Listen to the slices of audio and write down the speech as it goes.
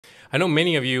I know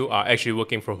many of you are actually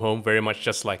working from home very much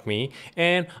just like me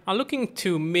and are looking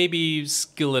to maybe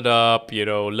skill it up,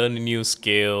 learn a new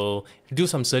skill, do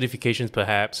some certifications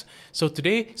perhaps. So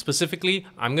today specifically,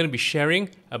 I'm going to be sharing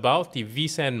about the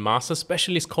vSAN Master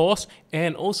Specialist course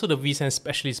and also the vSAN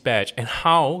Specialist badge and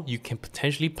how you can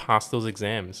potentially pass those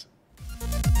exams.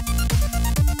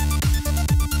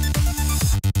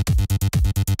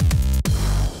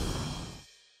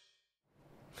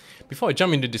 Before I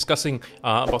jump into discussing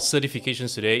about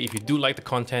certifications today, if you do like the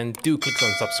content, do click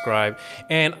on subscribe.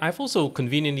 And I've also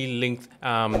conveniently linked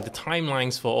the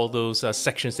timelines for all those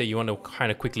sections that you want to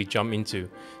kind of quickly jump into.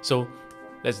 So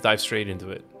let's dive straight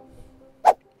into it.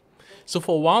 So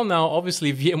for a while now,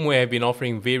 obviously VMware have been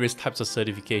offering various types of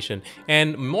certification,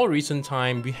 and more recent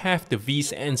time we have the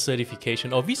vSAN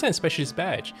certification or vSAN Specialist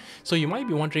badge. So you might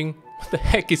be wondering, what the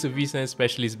heck is a vSAN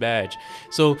Specialist badge?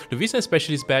 So the vSAN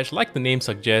Specialist badge, like the name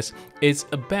suggests, is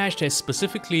a badge that's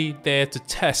specifically there to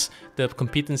test the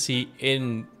competency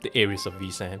in the areas of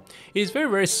vSAN. It is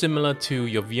very similar to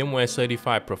your VMware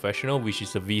Certified Professional, which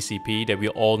is the VCP that we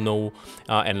all know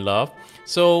and love.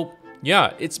 So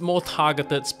yeah, it's more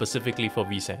targeted specifically for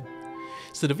vSAN.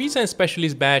 So the vSAN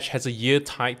Specialist badge has a year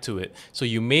tied to it. So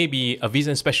you may be a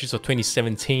vSAN Specialist of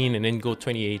 2017 and then go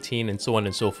 2018 and so on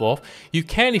and so forth. You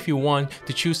can, if you want,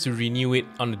 to choose to renew it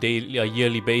on a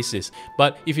yearly basis.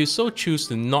 But if you so choose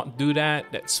to not do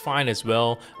that, that's fine as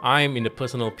well. I'm in the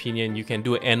personal opinion, you can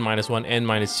do an N-1,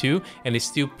 N-2, and it's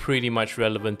still pretty much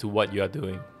relevant to what you are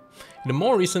doing. In the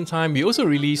more recent time, we also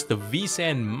released the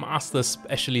vSAN Master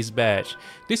Specialist badge.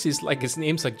 This is, like its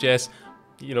name suggests,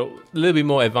 a little bit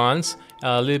more advanced,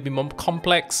 a little bit more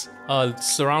complex,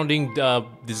 surrounding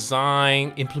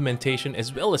design, implementation,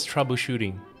 as well as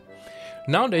troubleshooting.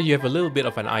 Now that you have a little bit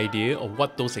of an idea of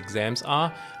what those exams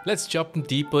are, let's jump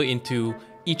deeper into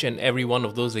each and every one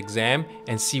of those exams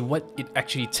and see what it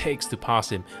actually takes to pass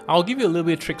them. I'll give you a little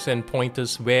bit of tricks and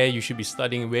pointers where you should be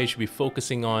studying, where you should be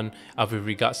focusing on with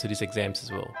regards to these exams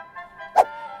as well.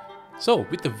 So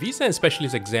with the vSAN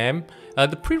Specialist exam,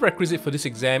 the prerequisite for this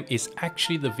exam is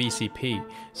actually the VCP.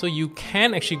 So you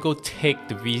can actually go take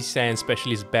the vSAN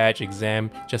Specialist badge exam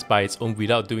just by its own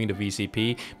without doing the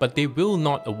VCP, but they will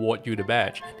not award you the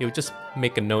badge. They will just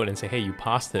make a note and say, hey, you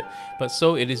passed it. But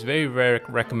so it is very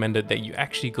recommended that you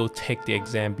actually go take the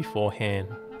exam beforehand.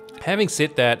 Having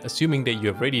said that, assuming that you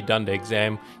have already done the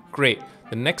exam, great.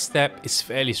 The next step is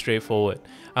fairly straightforward.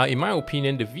 In my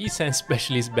opinion, the vSAN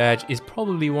Specialist badge is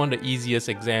probably one of the easiest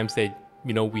exams that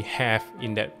we have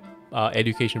in that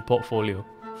education portfolio.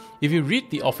 If you read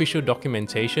the official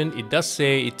documentation, it does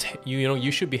say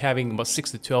you should be having about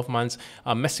 6 to 12 months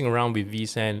messing around with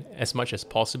vSAN as much as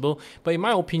possible. But in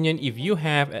my opinion, if you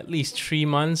have at least 3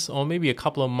 months or maybe a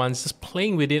couple of months just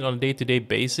playing with it on a day-to-day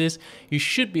basis, you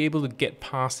should be able to get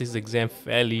past this exam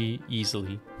fairly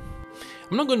easily.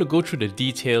 I'm not going to go through the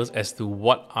details as to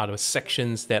what are the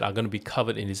sections that are going to be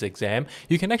covered in this exam.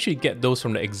 You can actually get those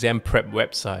from the exam prep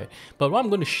website. But what I'm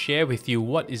going to share with you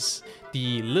what is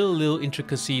the little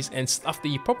intricacies and stuff that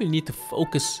you probably need to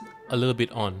focus a little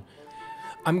bit on.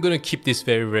 I'm going to keep this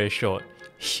very short.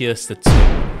 Here's the tip.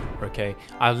 Okay,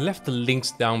 I've left the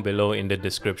links down below in the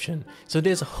description. So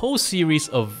there's a whole series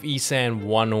of vSAN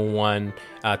 101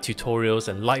 tutorials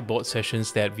and Lightboard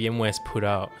sessions that VMware has put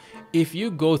out. If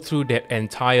you go through that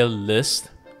entire list,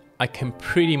 I can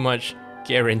pretty much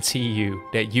guarantee you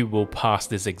that you will pass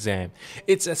this exam.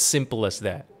 It's as simple as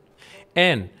that.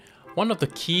 And one of the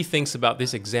key things about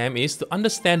this exam is to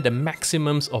understand the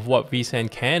maximums of what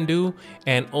vSAN can do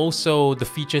and also the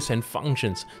features and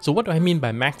functions. So what do I mean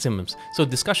by maximums? So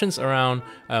discussions around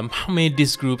how many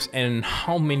disk groups and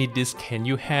how many disks can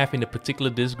you have in the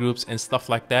particular disk groups and stuff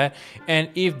like that. And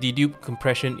if dedupe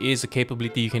compression is a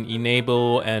capability you can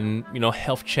enable and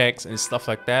health checks and stuff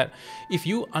like that. If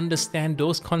you understand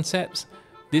those concepts,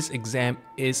 this exam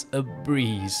is a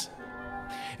breeze.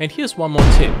 And here's one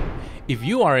more tip. If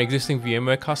you are an existing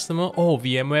VMware customer or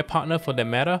VMware partner for that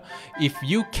matter, if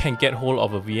you can get hold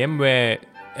of a VMware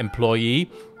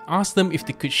employee, ask them if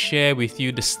they could share with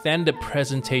you the standard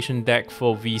presentation deck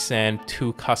for vSAN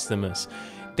to customers.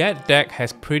 That deck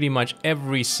has pretty much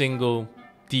every single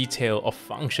detail of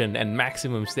function and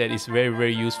maximums that is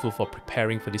very useful for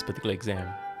preparing for this particular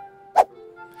exam.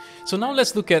 So now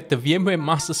let's look at the VMware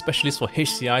Master Specialist for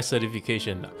HCI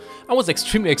certification. I was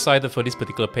extremely excited for this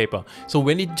particular paper. So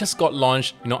when it just got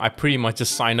launched, I pretty much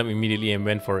just signed up immediately and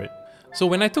went for it. So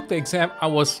when I took the exam, I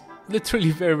was literally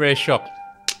very shocked.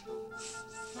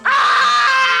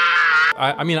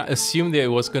 I assumed that it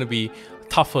was going to be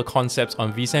tougher concepts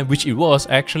on vSAN, which it was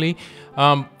actually.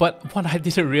 But what I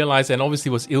didn't realize, and obviously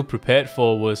was ill prepared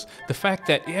for, was the fact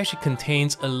that it actually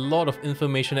contains a lot of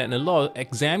information and a lot of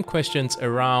exam questions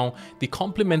around the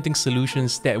complementing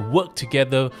solutions that work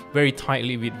together very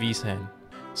tightly with vSAN.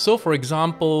 So for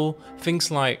example,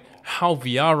 things like how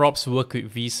VROps work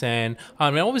with vSAN,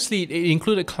 and obviously it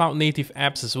included cloud native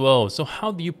apps as well. So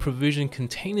how do you provision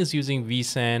containers using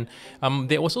vSAN?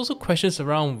 There was also questions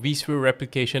around vSphere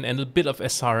replication and a bit of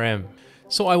SRM.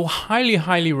 So I will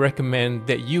highly recommend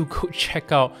that you go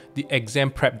check out the exam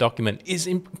prep document. It's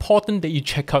important that you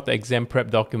check out the exam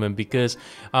prep document because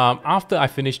after I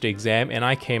finished the exam and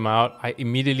I came out, I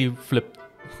immediately flipped.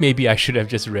 Maybe I should have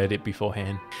just read it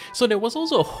beforehand. So there was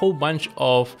also a whole bunch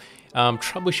of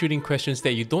troubleshooting questions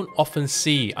that you don't often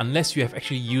see unless you have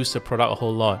actually used the product a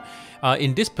whole lot.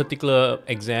 In this particular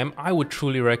exam, I would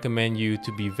truly recommend you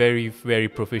to be very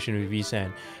proficient with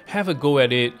vSAN. Have a go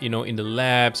at it, in the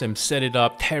labs and set it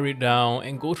up, tear it down,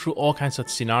 and go through all kinds of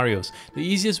scenarios. The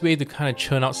easiest way to kind of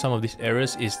churn out some of these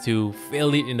errors is to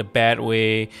fail it in a bad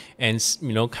way and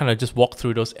kind of just walk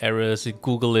through those errors,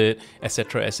 Google it,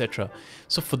 etc. etc.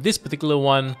 So for this particular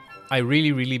one, I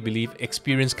really believe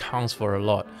experience counts for a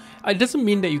lot. It doesn't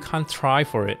mean that you can't try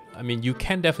for it. I mean, you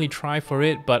can definitely try for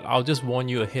it, but I'll just warn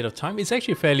you ahead of time. It's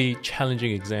actually a fairly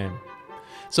challenging exam.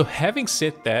 So having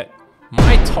said that,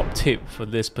 my top tip for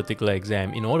this particular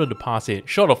exam, in order to pass it,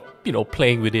 short of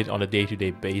playing with it on a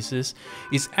day-to-day basis,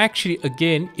 is actually,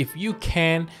 again, if you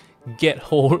can get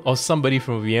hold of somebody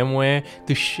from VMware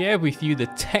to share with you the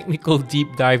technical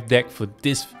deep dive deck for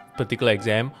this particular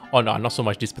exam, or no, not so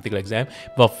much this particular exam,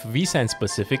 but for vSAN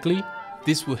specifically,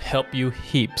 this will help you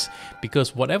heaps,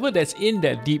 because whatever that's in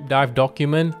that deep dive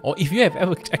document, or if you have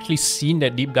ever actually seen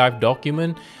that deep dive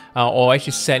document, or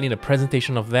actually sat in a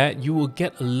presentation of that, you will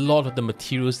get a lot of the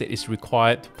materials that is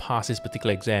required to pass this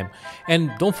particular exam.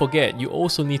 And don't forget, you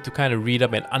also need to kind of read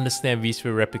up and understand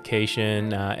vSphere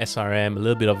replication, SRM, a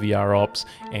little bit of VROps,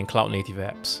 and cloud native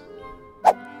apps.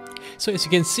 So as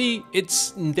you can see,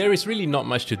 there is really not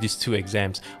much to these two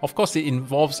exams. Of course, it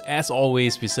involves, as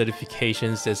always with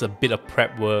certifications, there's a bit of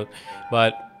prep work,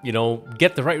 but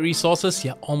get the right resources,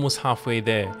 you're almost halfway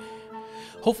there.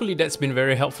 Hopefully that's been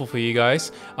very helpful for you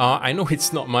guys. I know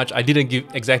it's not much. I didn't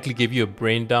exactly give you a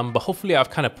brain dump, but hopefully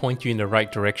I've kind of pointed you in the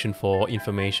right direction for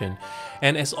information.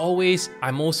 And as always,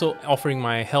 I'm also offering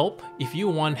my help. If you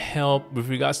want help with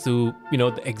regards to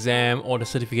the exam or the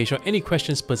certification, or any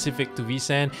questions specific to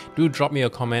vSAN, do drop me a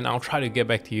comment. I'll try to get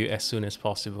back to you as soon as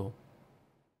possible.